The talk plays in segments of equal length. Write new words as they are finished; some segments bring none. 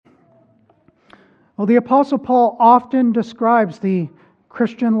Well, the Apostle Paul often describes the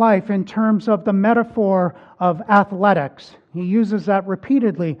Christian life in terms of the metaphor of athletics. He uses that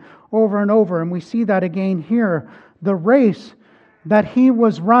repeatedly over and over, and we see that again here. The race that he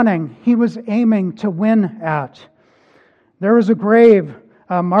was running, he was aiming to win at. There was a grave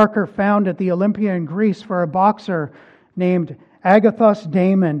marker found at the Olympia in Greece for a boxer named Agathos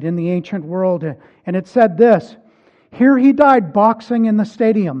Damon in the ancient world, and it said this: "Here he died boxing in the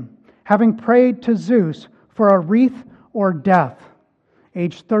stadium, having prayed to Zeus for a wreath or death.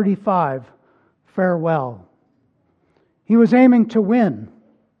 Age 35, farewell." He was aiming to win.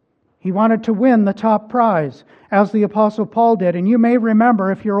 He wanted to win the top prize, as the Apostle Paul did. And you may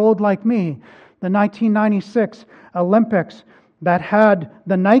remember, if you're old like me, the 1996 Olympics that had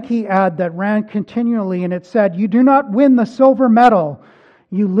the Nike ad that ran continually, and it said, "You do not win the silver medal,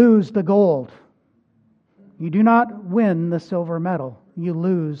 you lose the gold." You do not win the silver medal, you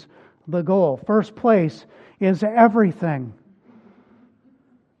lose the gold. First place is everything.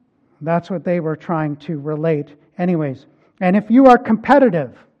 That's what they were trying to relate. Anyways, and if you are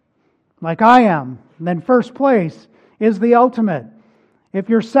competitive, like I am, then first place is the ultimate. If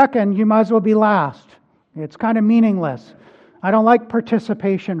you're second, you might as well be last. It's kind of meaningless. I don't like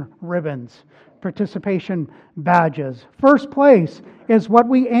participation ribbons, participation badges. First place is what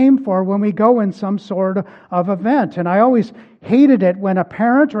we aim for when we go in some sort of event. And I always hated it when a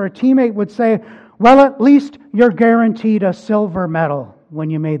parent or a teammate would say, "Well, at least you're guaranteed a silver medal when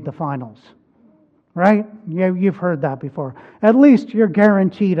you made the finals." Right? You've heard that before. At least you're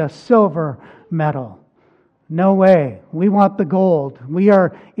guaranteed a silver medal. No way. We want the gold. We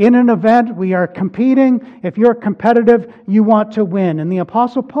are in an event. We are competing. If you're competitive, you want to win. And the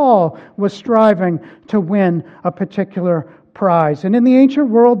Apostle Paul was striving to win a particular prize. And in the ancient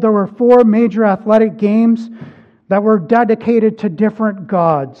world, there were 4 major athletic games that were dedicated to different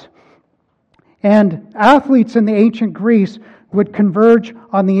gods. And athletes in the ancient Greece would converge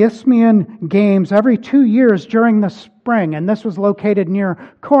on the Isthmian Games every 2 years during the spring. And this was located near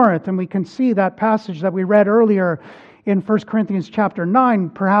Corinth. And we can see that passage that we read earlier in 1 Corinthians chapter 9.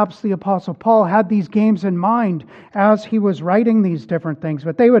 Perhaps the Apostle Paul had these games in mind as he was writing these different things.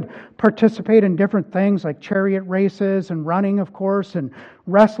 But they would participate in different things like chariot races and running, of course, and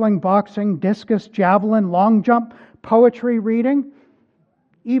wrestling, boxing, discus, javelin, long jump, poetry reading,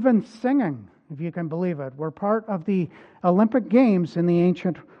 even singing, if you can believe it, were part of the Olympic Games in the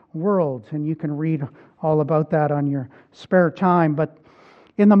ancient world. And you can read all about that on your spare time. But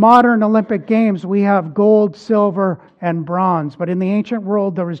in the modern Olympic Games, we have gold, silver, and bronze. But in the ancient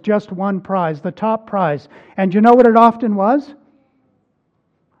world, there was just one prize, the top prize. And you know what it often was?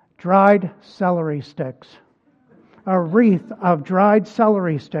 Dried celery sticks. A wreath of dried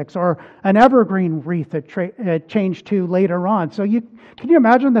celery sticks, or an evergreen wreath it changed to later on. So can you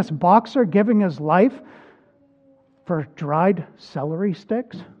imagine this boxer giving his life for dried celery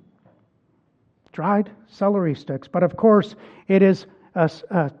sticks? Dried celery sticks. But of course, it is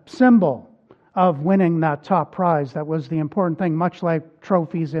a symbol of winning that top prize. That was the important thing, much like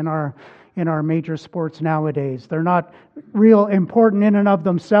trophies in our major sports nowadays. They're not real important in and of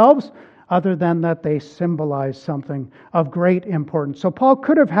themselves, other than that they symbolize something of great importance. So Paul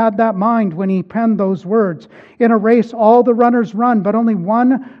could have had that mind when he penned those words. In a race, all the runners run, but only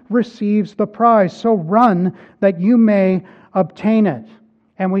one receives the prize. So run that you may obtain it.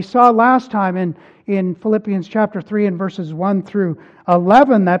 And we saw last time in Philippians chapter 3 and verses 1 through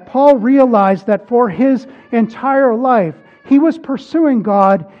 11 that Paul realized that for his entire life, he was pursuing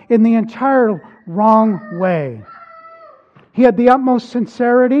God in the entire wrong way. He had the utmost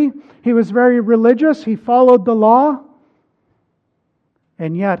sincerity. He was very religious. He followed the law.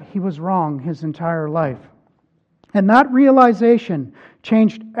 And yet he was wrong his entire life. And that realization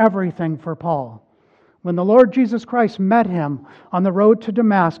changed everything for Paul. When the Lord Jesus Christ met him on the road to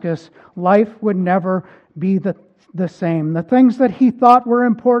Damascus, life would never be the same. The things that he thought were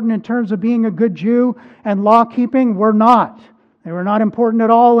important in terms of being a good Jew and law-keeping were not. They were not important at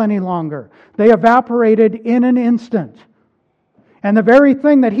all any longer. They evaporated in an instant. And the very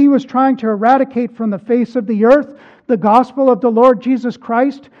thing that he was trying to eradicate from the face of the earth, the gospel of the Lord Jesus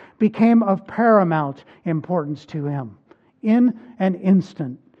Christ, became of paramount importance to him. In an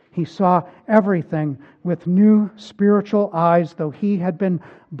instant, he saw everything with new spiritual eyes, though he had been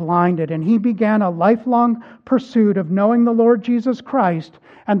blinded. And he began a lifelong pursuit of knowing the Lord Jesus Christ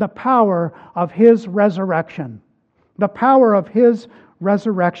and the power of His resurrection. The power of His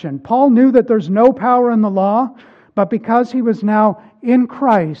resurrection. Paul knew that there's no power in the law, but because he was now in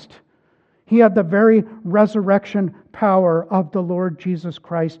Christ, he had the very resurrection power of the Lord Jesus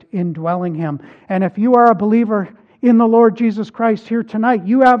Christ indwelling him. And if you are a believer in the Lord Jesus Christ here tonight,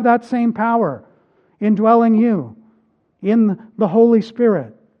 you have that same power. indwelling you in the Holy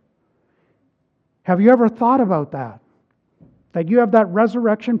Spirit. Have you ever thought about that? That you have that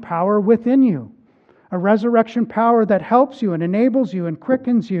resurrection power within you. A resurrection power that helps you and enables you and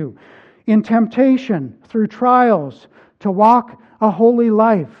quickens you in temptation, through trials, to walk a holy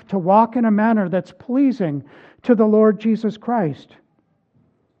life, to walk in a manner that's pleasing to the Lord Jesus Christ.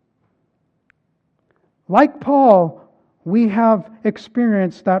 Like Paul, we have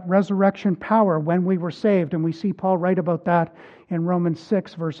experienced that resurrection power when we were saved, and we see Paul write about that in Romans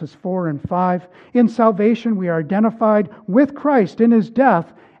 6, verses 4 and 5. In salvation, we are identified with Christ in His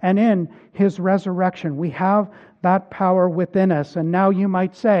death and in His resurrection. We have that power within us. And now you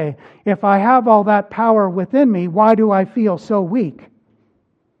might say, if I have all that power within me, why do I feel so weak?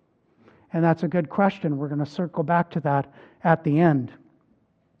 And that's a good question. We're going to circle back to that at the end.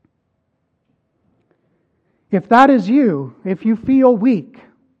 If that is you, if you feel weak,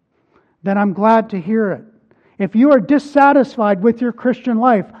 then I'm glad to hear it. If you are dissatisfied with your Christian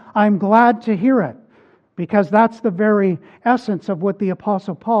life, I'm glad to hear it. Because that's the very essence of what the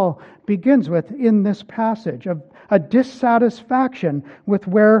Apostle Paul begins with in this passage, of a dissatisfaction with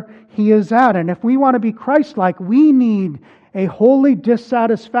where he is at. And if we want to be Christ-like, we need a holy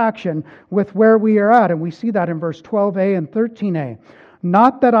dissatisfaction with where we are at. And we see that in verse 12a and 13a.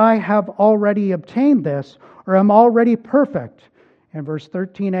 Not that I have already obtained this, or am already perfect. In verse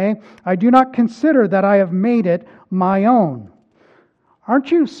 13a, I do not consider that I have made it my own.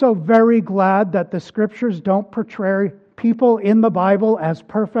 Aren't you so very glad that the Scriptures don't portray people in the Bible as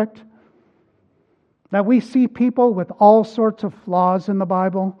perfect? That we see people with all sorts of flaws in the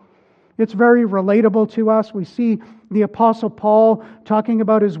Bible? It's very relatable to us. We see the Apostle Paul talking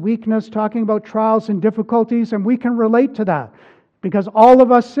about his weakness, talking about trials and difficulties, and we can relate to that. Because all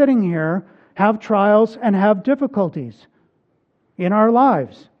of us sitting here have trials and have difficulties in our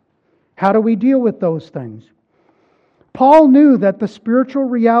lives. How do we deal with those things? Paul knew that the spiritual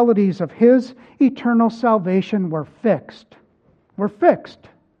realities of his eternal salvation were fixed. Were fixed.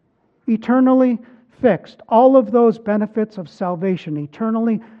 Eternally fixed. All of those benefits of salvation,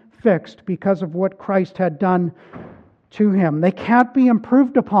 eternally fixed because of what Christ had done to him. They can't be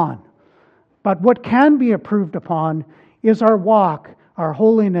improved upon. But what can be improved upon is our walk, our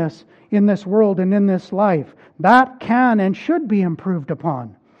holiness in this world and in this life. That can and should be improved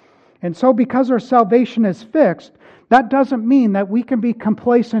upon. And so because our salvation is fixed, that doesn't mean that we can be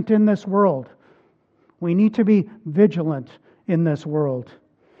complacent in this world. We need to be vigilant in this world.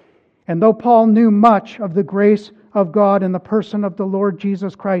 And though Paul knew much of the grace of God in the person of the Lord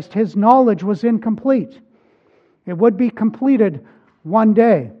Jesus Christ, his knowledge was incomplete. It would be completed one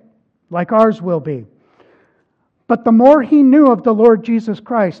day, like ours will be. But the more he knew of the Lord Jesus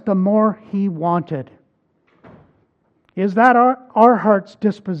Christ, the more he wanted. Is that our heart's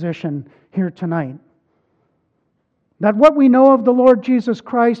disposition here tonight? That what we know of the Lord Jesus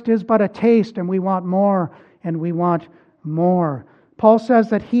Christ is but a taste, and we want more, and we want more. Paul says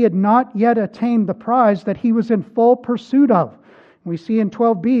that he had not yet attained the prize that he was in full pursuit of. We see in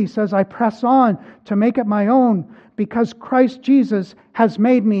 12b, he says, I press on to make it my own, because Christ Jesus has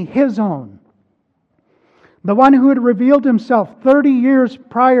made me His own. The one who had revealed Himself 30 years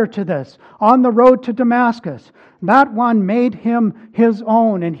prior to this, on the road to Damascus, that one made Him His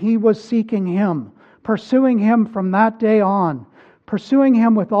own, and he was seeking Him, pursuing Him from that day on, pursuing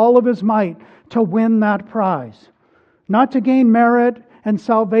Him with all of his might to win that prize. Not to gain merit and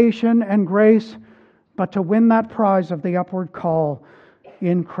salvation and grace, but to win that prize of the upward call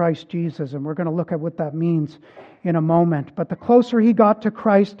in Christ Jesus. And we're going to look at what that means in a moment. But the closer he got to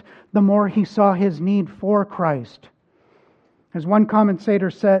Christ, the more he saw his need for Christ. As one commentator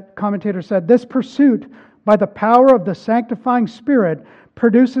said, this pursuit by the power of the sanctifying Spirit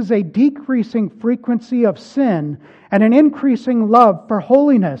produces a decreasing frequency of sin and an increasing love for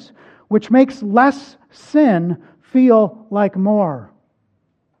holiness, which makes less sin feel like more.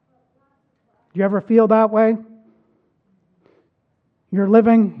 Do you ever feel that way? You're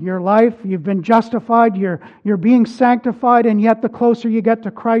living your life, you've been justified, you're being sanctified, and yet the closer you get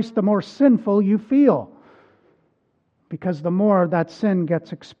to Christ, the more sinful you feel. Because the more that sin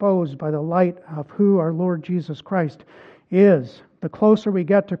gets exposed by the light of who our Lord Jesus Christ is. The closer we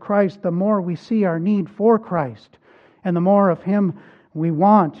get to Christ, the more we see our need for Christ, and the more of Him we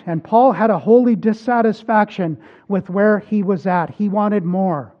want. And Paul had a holy dissatisfaction with where he was at. He wanted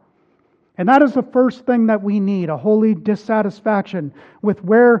more. And that is the first thing that we need, a holy dissatisfaction with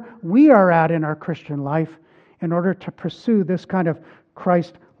where we are at in our Christian life in order to pursue this kind of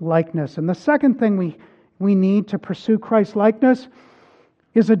Christ-likeness. And the second thing we need to pursue Christ-likeness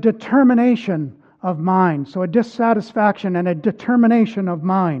is a determination of mind. So a dissatisfaction and a determination of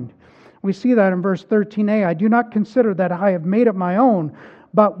mind. We see that in verse 13a. I do not consider that I have made it my own,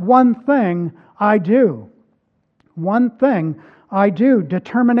 but one thing I do. One thing I do.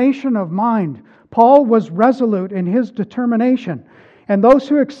 Determination of mind. Paul was resolute in his determination. And those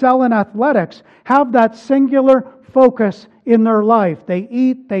who excel in athletics have that singular focus in their life. They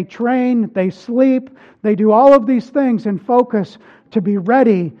eat, they train, they sleep, they do all of these things in focus to be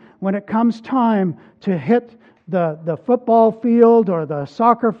ready when it comes time to hit the football field or the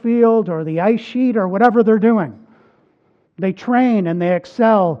soccer field or the ice sheet or whatever they're doing. They train and they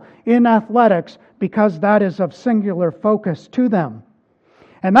excel in athletics because that is of singular focus to them.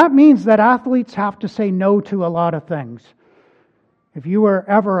 And that means that athletes have to say no to a lot of things. If you were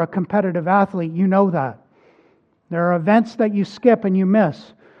ever a competitive athlete, you know that. There are events that you skip and you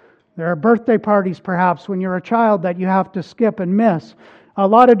miss. There are birthday parties, perhaps, when you're a child that you have to skip and miss. A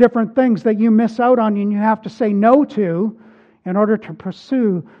lot of different things that you miss out on and you have to say no to in order to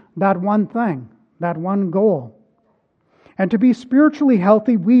pursue that one thing, that one goal. And to be spiritually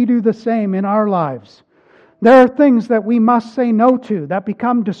healthy, we do the same in our lives. There are things that we must say no to that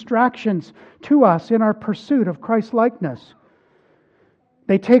become distractions to us in our pursuit of Christ-likeness.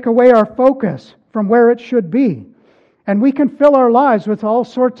 They take away our focus from where it should be. And we can fill our lives with all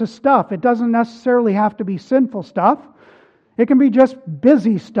sorts of stuff. It doesn't necessarily have to be sinful stuff. It can be just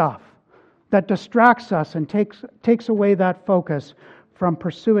busy stuff that distracts us and takes away that focus from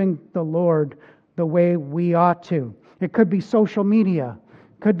pursuing the Lord the way we ought to. It could be social media.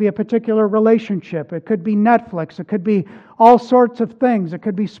 It could be a particular relationship. It could be Netflix. It could be all sorts of things. It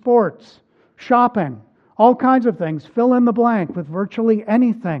could be sports, shopping, all kinds of things. Fill in the blank with virtually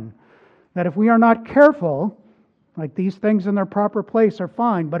anything. That if we are not careful, like these things in their proper place are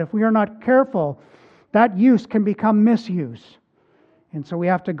fine, but if we are not careful, that use can become misuse. And so we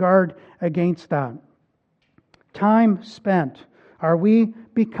have to guard against that. Time spent. Are we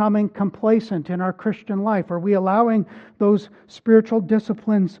becoming complacent in our Christian life? Are we allowing those spiritual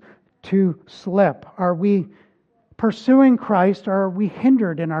disciplines to slip? Are we pursuing Christ, or are we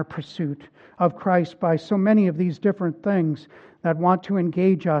hindered in our pursuit of Christ by so many of these different things that want to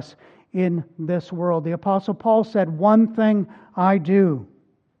engage us in this world? The Apostle Paul said, "One thing I do."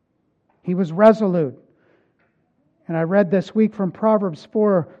 He was resolute. And I read this week from Proverbs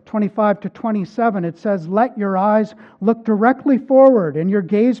 4:25-27. It says, "Let your eyes look directly forward and your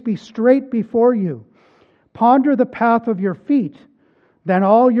gaze be straight before you. Ponder the path of your feet, then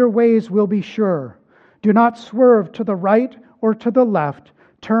all your ways will be sure. Do not swerve to the right or to the left.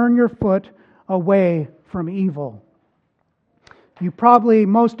 Turn your foot away from evil."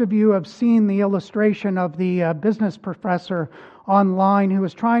 Most of you have seen the illustration of the business professor online who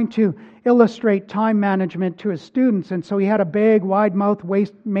was trying to illustrate time management to his students. And so he had a big, wide-mouthed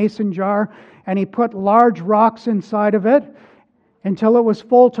mason jar, and he put large rocks inside of it until it was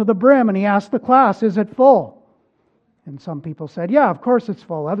full to the brim. And he asked the class, "Is it full?" And some people said, "Yeah, of course it's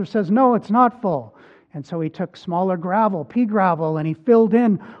full." Others says, "No, it's not full." And so he took smaller gravel, pea gravel, and he filled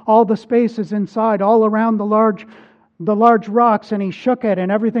in all the spaces inside, all around the large rocks, and he shook it,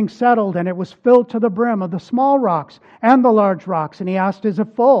 and everything settled, and it was filled to the brim of the small rocks and the large rocks. And he asked, "Is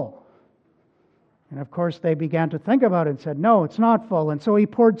it full?" And of course they began to think about it and said, "No, it's not full." And so he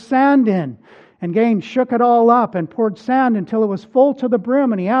poured sand in, and again shook it all up and poured sand until it was full to the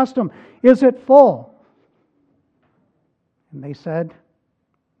brim. And he asked them, "Is it full?" And they said,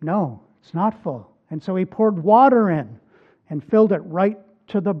 "No, it's not full." And so he poured water in and filled it right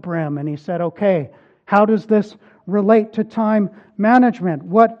to the brim. And he said, "Okay, how does this relate to time management?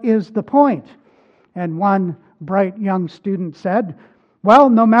 What is the point?" And one bright young student said, "Well,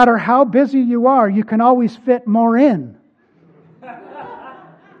 no matter how busy you are, you can always fit more in."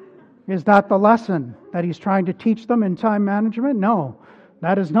 Is that the lesson that he's trying to teach them in time management? No,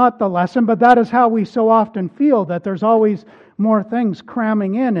 that is not the lesson, but that is how we so often feel, that there's always more things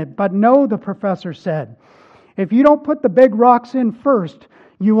cramming in it. But no, the professor said, if you don't put the big rocks in first,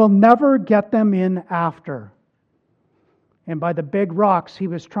 you will never get them in after. And by the big rocks, he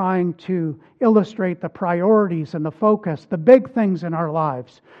was trying to illustrate the priorities and the focus, the big things in our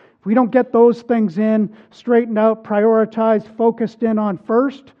lives. If we don't get those things in, straightened out, prioritized, focused in on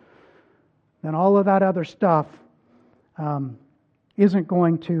first, then all of that other stuff isn't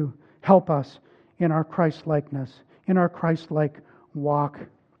going to help us in our Christ-likeness, in our Christ-like walk.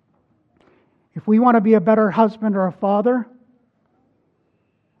 If we want to be a better husband or a father,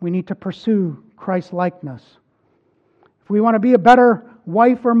 we need to pursue Christ-likeness. If we want to be a better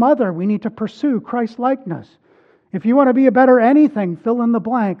wife or mother, we need to pursue Christ-likeness. If you want to be a better anything, fill in the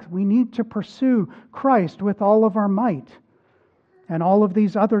blank, we need to pursue Christ with all of our might. And all of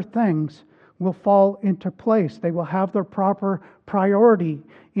these other things will fall into place. They will have their proper priority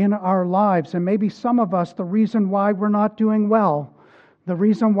in our lives. And maybe some of us, the reason why we're not doing well, the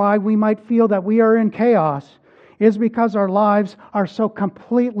reason why we might feel that we are in chaos, is because our lives are so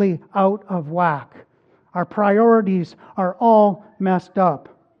completely out of whack. Our priorities are all messed up.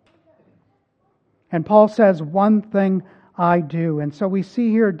 And Paul says, one thing I do. And so we see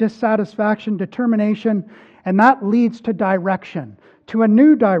here dissatisfaction, determination, and that leads to direction, to a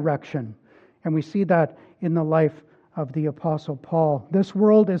new direction. And we see that in the life of the Apostle Paul. This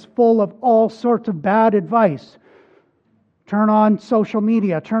world is full of all sorts of bad advice. Turn on social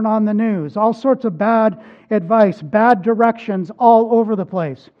media, turn on the news, all sorts of bad advice, bad directions all over the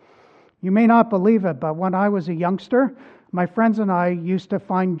place. You may not believe it, but when I was a youngster, my friends and I used to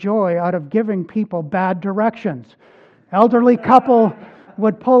find joy out of giving people bad directions. Elderly couple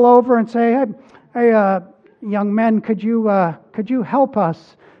would pull over and say, hey, young men, could you help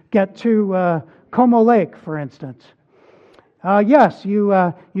us get to Como Lake, for instance? Yes,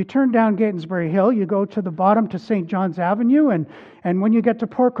 you turn down Gatensbury Hill, you go to the bottom to St. John's Avenue, and when you get to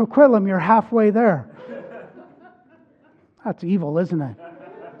Port Coquitlam, you're halfway there. That's evil, isn't it?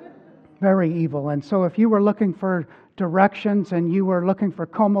 Very evil. And so if you were looking for directions and you were looking for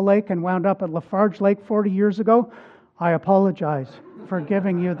Como Lake and wound up at Lafarge Lake 40 years ago, I apologize for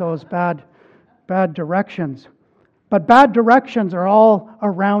giving you those bad directions. But bad directions are all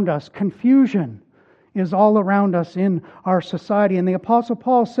around us. Confusion is all around us in our society. And the Apostle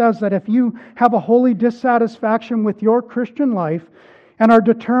Paul says that if you have a holy dissatisfaction with your Christian life and are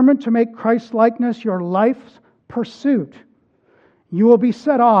determined to make Christ-likeness your life's pursuit, you will be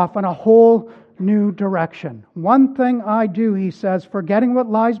set off in a whole new direction. One thing I do, he says, forgetting what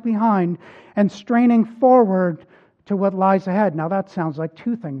lies behind and straining forward to what lies ahead. Now that sounds like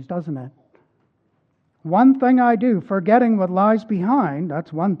two things, doesn't it? One thing I do, forgetting what lies behind,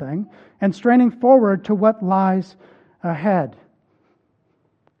 that's one thing, and straining forward to what lies ahead.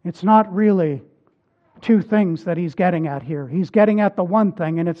 It's not really two things that he's getting at here. He's getting at the one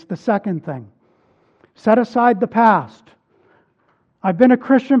thing, and it's the second thing. Set aside the past. I've been a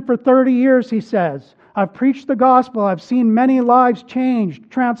Christian for 30 years, he says. I've preached the gospel. I've seen many lives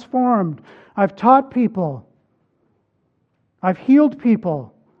changed, transformed. I've taught people. I've healed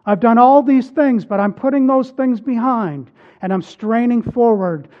people. I've done all these things, but I'm putting those things behind, and I'm straining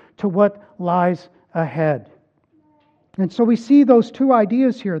forward to what lies ahead. And so we see those two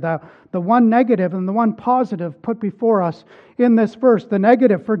ideas here, the one negative and the one positive put before us in this verse. The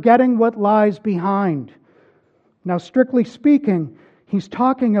negative, forgetting what lies behind. Now, strictly speaking, he's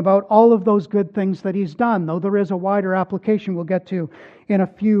talking about all of those good things that he's done, though there is a wider application we'll get to in a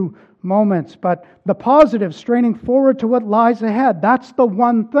few moments. But the positive, straining forward to what lies ahead, that's the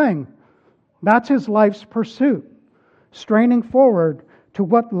one thing. That's his life's pursuit. Straining forward to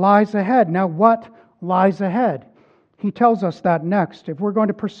what lies ahead. Now, what lies ahead? He tells us that next. If we're going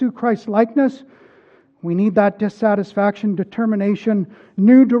to pursue Christ's likeness, we need that dissatisfaction, determination,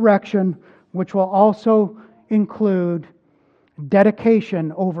 new direction, which will also include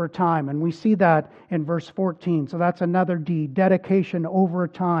dedication over time. And we see that in verse 14. So that's another D, dedication over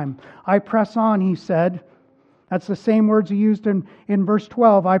time. I press on, he said. That's the same words he used in verse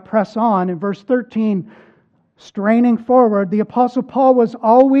 12. I press on. In verse 13, straining forward. The Apostle Paul was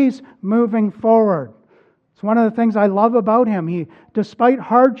always moving forward. It's one of the things I love about him. Despite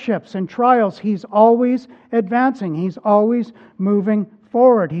hardships and trials, he's always advancing. He's always moving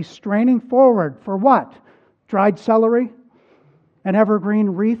forward. He's straining forward. For what? Dried celery? An evergreen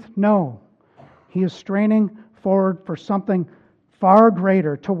wreath? No. He is straining forward for something far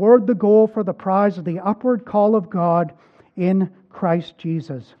greater, toward the goal for the prize of the upward call of God in Christ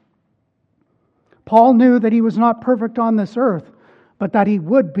Jesus. Paul knew that he was not perfect on this earth, but that he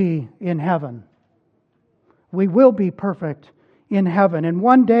would be in heaven. We will be perfect in heaven. And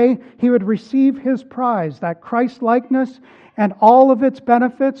one day he would receive his prize, that Christ-likeness and all of its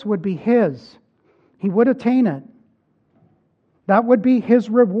benefits would be his. He would attain it. That would be his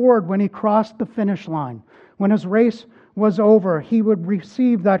reward when he crossed the finish line. When his race was over, he would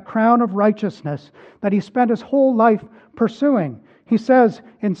receive that crown of righteousness that he spent his whole life pursuing. He says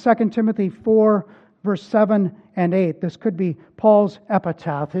in 2 Timothy 4, verse 7 and 8, this could be Paul's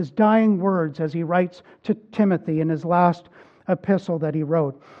epitaph, his dying words as he writes to Timothy in his last epistle that he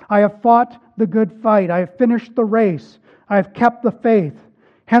wrote. I have fought the good fight. I have finished the race. I have kept the faith.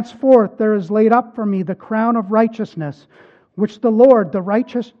 Henceforth there is laid up for me the crown of righteousness, which the Lord, the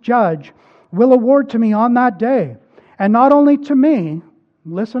righteous judge, will award to me on that day. And not only to me,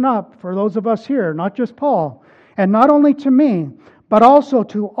 listen up for those of us here, not just Paul, and not only to me, but also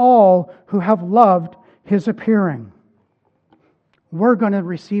to all who have loved his appearing. we're going to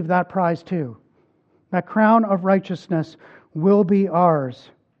receive that prize too. That crown of righteousness will be ours.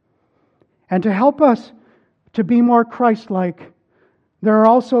 And to help us to be more Christ-like, there are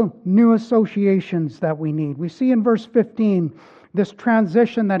also new associations that we need. We see in verse 15 this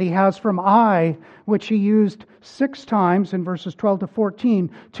transition that he has from I, which he used 6 times in verses 12 to 14,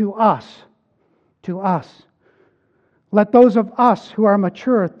 to us. To us. Let those of us who are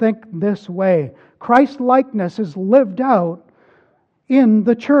mature think this way. Christ-likeness is lived out in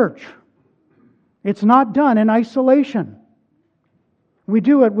the church. It's not done in isolation. We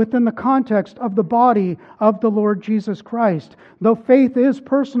do it within the context of the body of the Lord Jesus Christ. Though faith is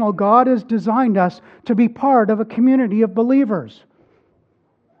personal, God has designed us to be part of a community of believers,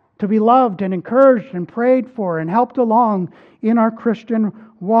 to be loved and encouraged and prayed for and helped along in our Christian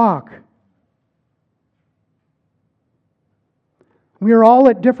walk. We are all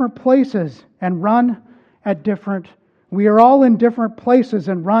at different places and run at different. We are all in different places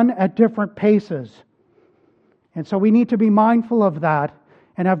and run at different paces. And so we need to be mindful of that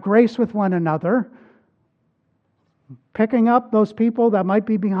and have grace with one another, picking up those people that might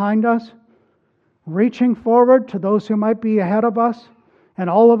be behind us, reaching forward to those who might be ahead of us, and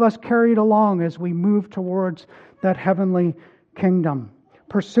all of us carried along as we move towards that heavenly kingdom.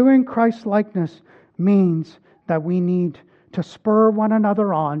 Pursuing Christ-likeness means that we need to spur one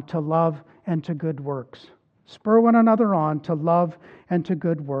another on to love and to good works. Spur one another on to love and to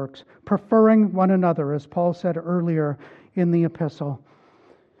good works, preferring one another, as Paul said earlier in the epistle.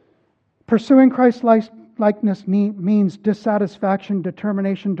 Pursuing Christ-likeness means dissatisfaction,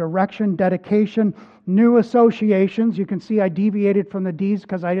 determination, direction, dedication, new associations. You can see I deviated from the D's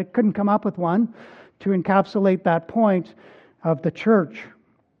because I couldn't come up with one to encapsulate that point of the church.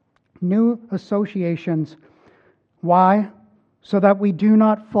 New associations. Why? So that we do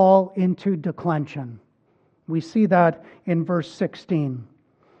not fall into declension. We see that in verse 16.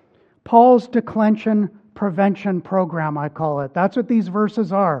 Paul's declension prevention program, I call it. That's what these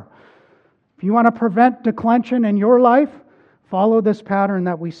verses are. If you want to prevent declension in your life, follow this pattern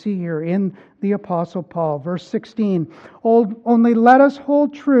that we see here in the Apostle Paul. Verse 16, only let us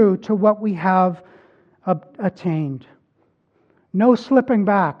hold true to what we have attained. No slipping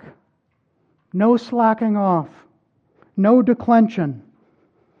back. No slacking off. No declension.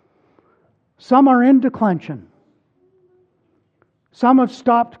 Some are in declension. Some have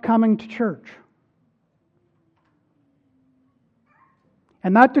stopped coming to church.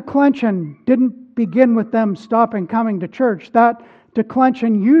 And that declension didn't begin with them stopping coming to church. That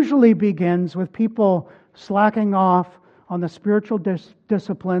declension usually begins with people slacking off on the spiritual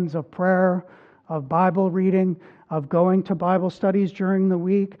disciplines of prayer, of Bible reading, of going to Bible studies during the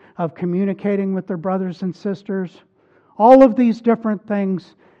week, of communicating with their brothers and sisters. All of these different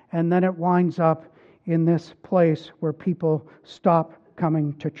things, and then it winds up in this place where people stop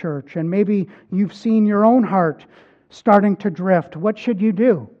coming to church. And maybe you've seen your own heart starting to drift. What should you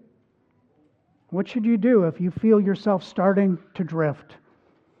do? What should you do if you feel yourself starting to drift?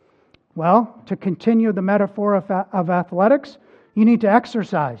 Well, to continue the metaphor of athletics, you need to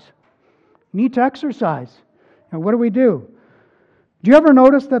exercise. You need to exercise. And what do? Do you ever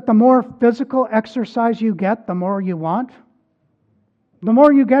notice that the more physical exercise you get, the more you want? The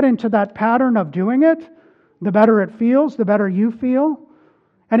more you get into that pattern of doing it, the better it feels, the better you feel.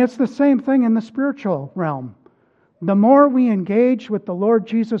 And it's the same thing in the spiritual realm. The more we engage with the Lord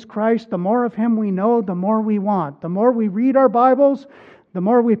Jesus Christ, the more of Him we know, the more we want. The more we read our Bibles, the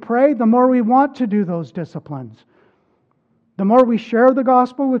more we pray, the more we want to do those disciplines. The more we share the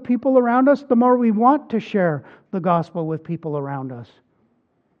gospel with people around us, the more we want to share the gospel with people around us.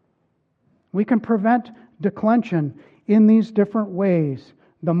 We can prevent declension in these different ways.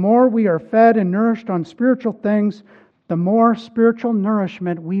 The more we are fed and nourished on spiritual things, the more spiritual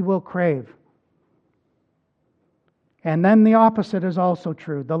nourishment we will crave. And then the opposite is also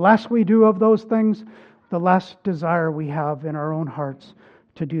true. The less we do of those things, the less desire we have in our own hearts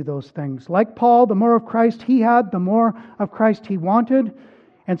to do those things. Like Paul, the more of Christ he had, the more of Christ he wanted.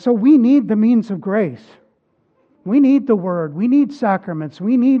 And so we need the means of grace. We need the Word. We need sacraments.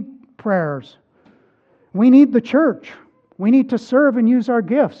 We need prayers. We need the church. We need to serve and use our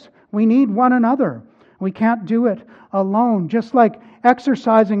gifts. We need one another. We can't do it alone. Just like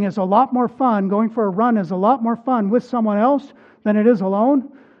exercising is a lot more fun, going for a run is a lot more fun with someone else than it is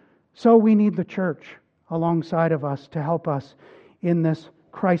alone, so we need the church alongside of us to help us in this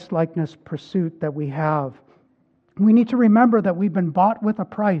Christ-likeness pursuit that we have. We need to remember that we've been bought with a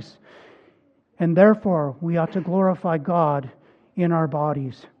price, and therefore we ought to glorify God in our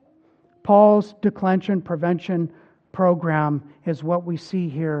bodies. Paul's declension prevention program is what we see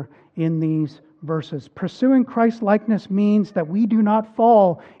here in these verses. Pursuing Christ-likeness means that we do not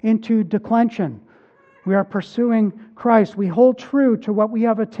fall into declension. We are pursuing Christ. We hold true to what we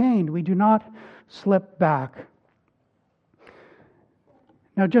have attained. We do not slip back.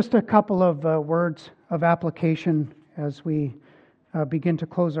 Now, just a couple of words of application as we begin to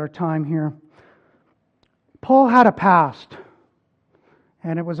close our time here. Paul had a past,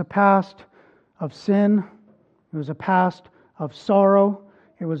 and it was a past of sin. It was a past of sorrow.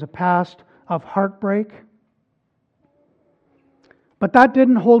 It was a past of heartbreak. But that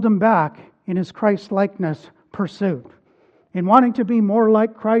didn't hold him back in his Christ-likeness pursuit. In wanting to be more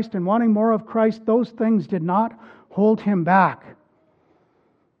like Christ and wanting more of Christ, those things did not hold him back.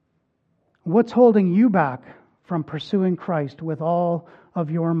 What's holding you back from pursuing Christ with all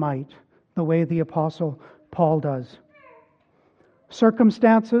of your might, the way the Apostle Paul does?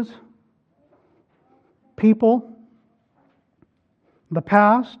 Circumstances, people, the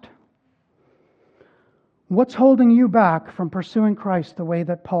past. What's holding you back from pursuing Christ the way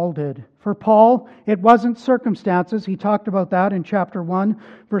that Paul did? For Paul, it wasn't circumstances. He talked about that in chapter 1,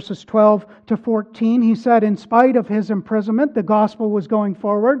 verses 12 to 14. He said, in spite of his imprisonment, the gospel was going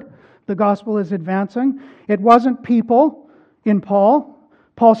forward. The gospel is advancing. It wasn't people in Paul.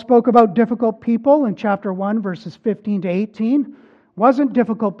 Paul spoke about difficult people in chapter 1, verses 15 to 18. It wasn't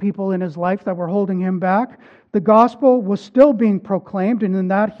difficult people in his life that were holding him back. The gospel was still being proclaimed, and in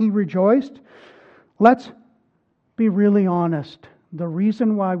that he rejoiced. Let's be really honest. The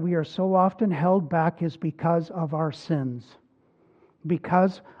reason why we are so often held back is because of our sins.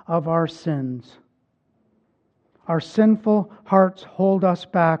 Because of our sins. Our sinful hearts hold us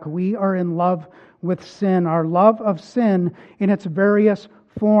back. We are in love with sin. Our love of sin in its various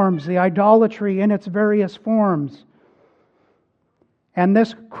forms. The idolatry in its various forms. And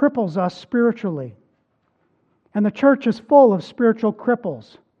this cripples us spiritually. And the church is full of spiritual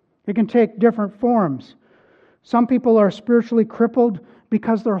cripples. It can take different forms. Some people are spiritually crippled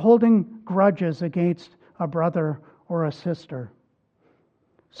because they're holding grudges against a brother or a sister.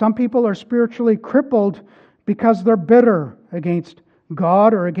 Some people are spiritually crippled because they're bitter against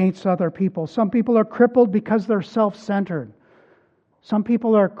God or against other people. Some people are crippled because they're self-centered. Some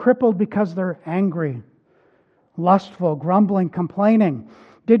people are crippled because they're angry, lustful, grumbling, complaining.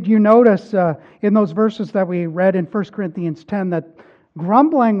 Did you notice in those verses that we read in 1 Corinthians 10 that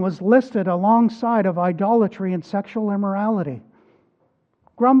grumbling was listed alongside of idolatry and sexual immorality?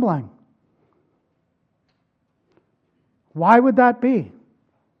 Grumbling. Why would that be?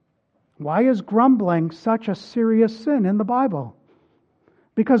 Why is grumbling such a serious sin in the Bible?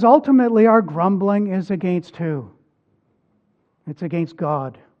 Because ultimately our grumbling is against who? It's against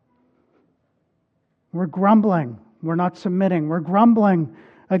God. We're grumbling. We're not submitting. We're grumbling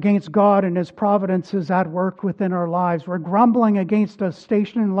against God and His providences at work within our lives. We're grumbling against a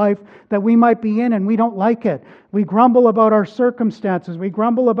station in life that we might be in and we don't like it. We grumble about our circumstances. We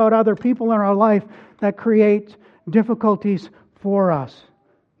grumble about other people in our life that create difficulties for us.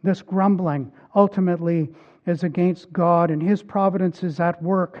 This grumbling ultimately is against God and His providences at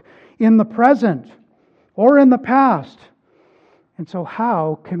work in the present or in the past. And so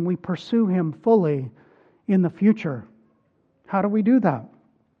how can we pursue Him fully in the future? How do we do that?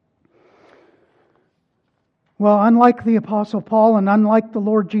 Well, unlike the Apostle Paul and unlike the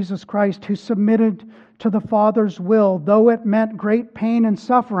Lord Jesus Christ, who submitted to the Father's will, though it meant great pain and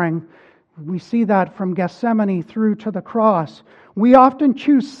suffering, we see that from Gethsemane through to the cross, we often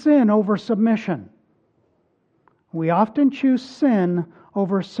choose sin over submission. We often choose sin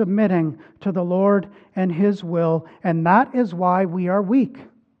over submitting to the Lord and His will, and that is why we are weak.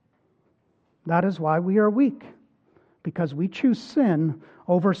 That is why we are weak, because we choose sin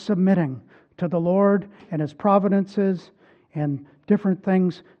over submitting to the Lord and His providences and different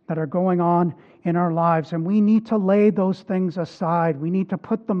things that are going on in our lives. And we need to lay those things aside. We need to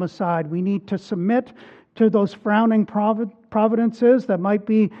put them aside. We need to submit to those frowning providences that might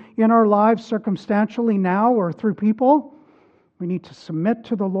be in our lives circumstantially now or through people. We need to submit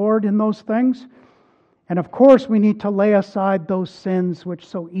to the Lord in those things. And of course, we need to lay aside those sins which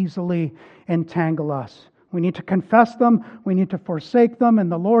so easily entangle us. We need to confess them. We need to forsake them. And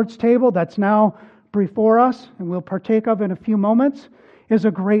the Lord's table that's now before us, and we'll partake of in a few moments, is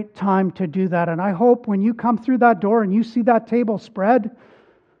a great time to do that. And I hope when you come through that door and you see that table spread,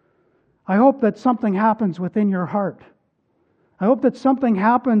 I hope that something happens within your heart. I hope that something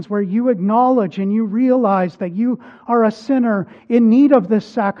happens where you acknowledge and you realize that you are a sinner in need of this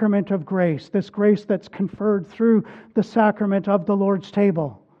sacrament of grace, this grace that's conferred through the sacrament of the Lord's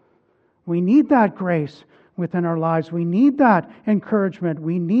table. We need that grace within our lives. We need that encouragement.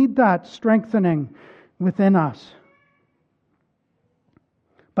 We need that strengthening within us.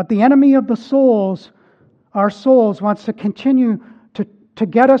 But the enemy of the souls, our souls, wants to continue to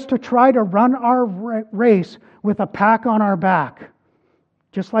get us to try to run our race with a pack on our back.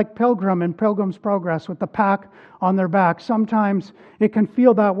 Just like Pilgrim in Pilgrim's Progress with the pack on their back. Sometimes it can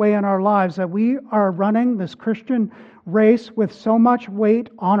feel that way in our lives, that we are running this Christian race with so much weight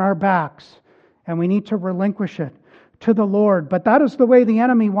on our backs, and we need to relinquish it to the Lord. But that is the way the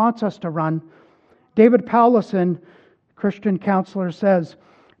enemy wants us to run. David Powlison, Christian counselor, says,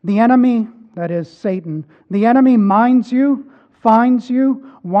 the enemy, that is Satan, the enemy minds you, finds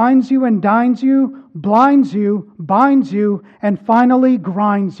you, wines you and dines you, blinds you, binds you, and finally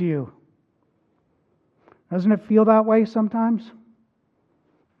grinds you. Doesn't it feel that way sometimes?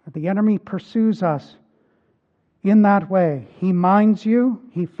 That the enemy pursues us in that way. He minds you,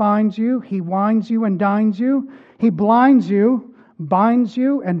 he finds you, he wines you and dines you, he blinds you, binds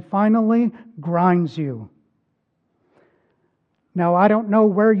you, and finally grinds you. Now, I don't know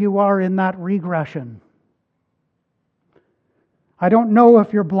where you are in that regression. I don't know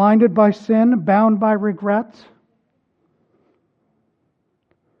if you're blinded by sin, bound by regrets,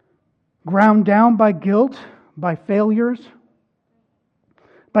 ground down by guilt, by failures.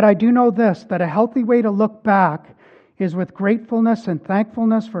 But I do know this, that a healthy way to look back is with gratefulness and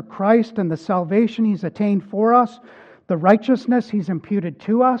thankfulness for Christ and the salvation He's attained for us, the righteousness He's imputed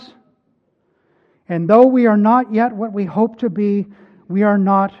to us. And though we are not yet what we hope to be, we are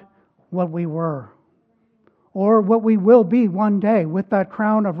not what we were, or what we will be one day with that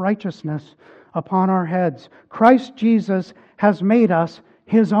crown of righteousness upon our heads. Christ Jesus has made us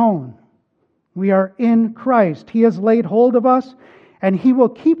His own. We are in Christ. He has laid hold of us, and He will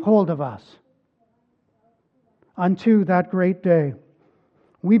keep hold of us unto that great day.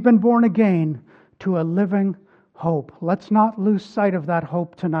 We've been born again to a living hope. Let's not lose sight of that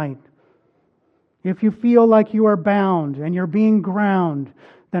hope tonight. If you feel like you are bound and you're being ground,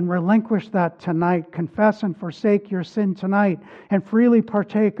 then relinquish that tonight. Confess and forsake your sin tonight and freely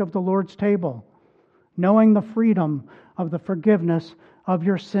partake of the Lord's table, knowing the freedom of the forgiveness of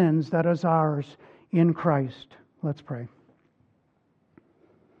your sins that is ours in Christ. Let's pray.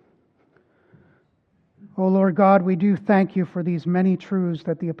 O Lord God, we do thank You for these many truths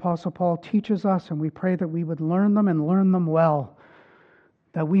that the Apostle Paul teaches us, and we pray that we would learn them and learn them well,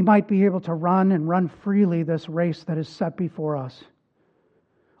 that we might be able to run and run freely this race that is set before us.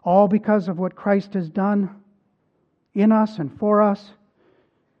 All because of what Christ has done in us and for us,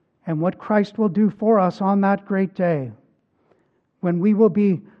 and what Christ will do for us on that great day, when we will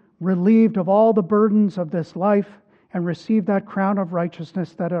be relieved of all the burdens of this life and receive that crown of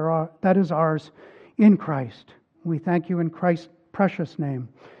righteousness that is ours in Christ. We thank You in Christ's precious name.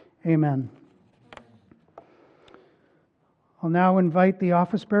 Amen. I'll now invite the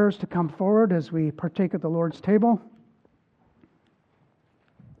office bearers to come forward as we partake at the Lord's table.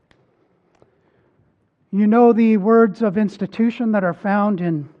 You know the words of institution that are found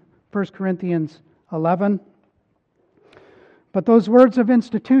in 1 Corinthians 11. But those words of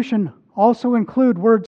institution also include words